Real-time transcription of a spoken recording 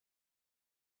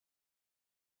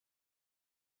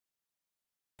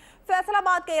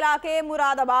फैसलाबाद के इलाके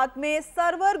मुरादाबाद में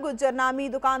सरवर गुज्जर नामी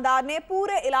दुकानदार ने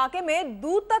पूरे इलाके में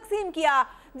दूध तकसीम किया,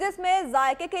 जिसमें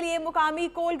जायके के लिए मुकामी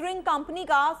कोल्ड ड्रिंक कंपनी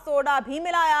का सोडा भी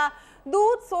मिलाया।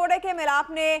 दूध सोडे के मिलाप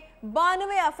ने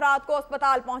 92 अफराद को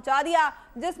अस्पताल पहुंचा दिया,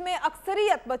 जिसमें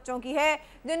अक्सरियत बच्चों की है,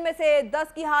 जिनमें से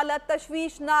 10 की हालत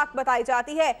तशवीशनाक बताई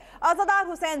जाती है। असदार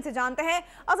हुसैन से जानते हैं।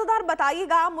 असदार,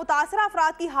 बताइएगा मुतासरा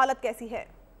अफराद की हालत कैसी है?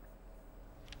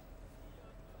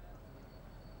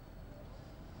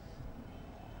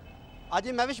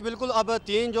 जी महविश, बिल्कुल। अब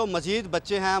 3 जो मजीद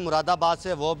बच्चे हैं मुरादाबाद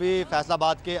से, वो भी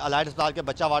फैसलाबाद के अलाइड अस्पताल के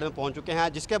बच्चा वार्ड में पहुंच चुके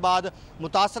हैं, जिसके बाद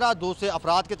मुतासरा दूध से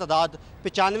अफराद की तादाद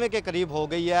 95 के करीब हो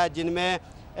गई है, जिनमें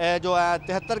जो है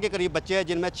 73 के करीब बच्चे हैं,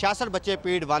 जिनमें 66 बच्चे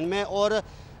पीड 1 में और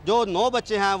जो 9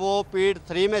 बच्चे हैं वो पीड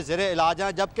 3 में ज़ेर इलाज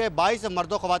हैं, जबकि 22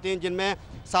 मर्द ख़वातीन, जिनमें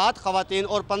 7 ख़वातीन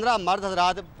और 15 मर्द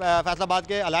हज़रात फैसलाबाद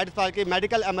के अलाइड अस्पताल की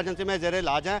मेडिकल एमरजेंसी में ज़ेर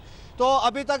इलाज हैं। तो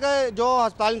अभी तक जो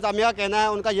अस्पताल इंतज़ामिया का कहना है,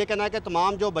 उनका ये कहना है कि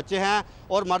तमाम जो बच्चे हैं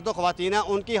और मर्द व ख़वातीन हैं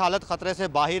उनकी हालत ख़तरे से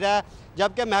बाहर है,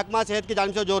 जबकि महकमा सेहत की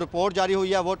जानिब से जो रिपोर्ट जारी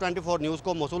हुई है वो 24 न्यूज़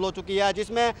को मौसूल हो चुकी है,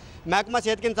 जिसमें महकमा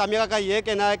सेहत की इंतज़ामिया का ये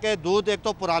कहना है कि दूध एक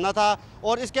तो पुराना था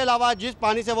और इसके अलावा जिस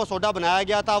पानी से वो सोडा बनाया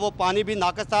गया था वो पानी भी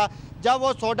नाकस था। जब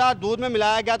वो सोडा दूध में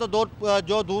मिलाया गया तो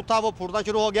जो दूध था वो फूटना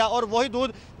शुरू हो गया और वही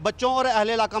दूध बच्चों और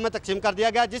अहले इलाका में तकसीम कर दिया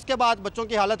गया, जिसके बाद बच्चों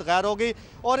की हालत गैर हो गई।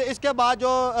 और इसके बाद जो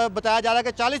बताया जा रहा है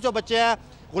कि 40 जो बच्चे हैं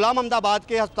गुलाम अहमदाबाद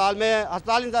के अस्पताल में,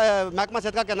 महकमा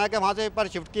सेहत का कहना है कि वहाँ से पर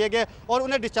शिफ्ट किए गए और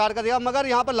उन्हें डिस्चार्ज कर दिया। मगर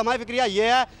यहाँ पर लम्हा फिक्रिया ये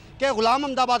है कि गुलाम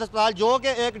अहमदाबाद अस्पताल, जो कि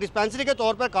एक डिस्पेंसरी के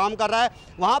तौर पर काम कर रहा है,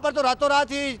 वहाँ पर तो रातों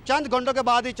रात ही चंद घंटों के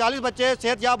बाद ही 40 बच्चे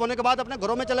सेहतयाब होने के बाद अपने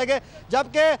घरों में चले गए,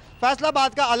 जबकि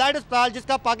फैसलाबाद का अलाइड अस्पताल,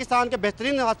 जिसका पाकिस्तान के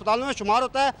बेहतरीन अस्पतालों में शुमार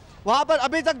होता है, वहाँ पर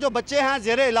अभी तक जो बच्चे हैं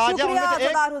ज़ेरे इलाज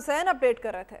है। हुसैन अपडेट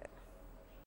कर रहे थे।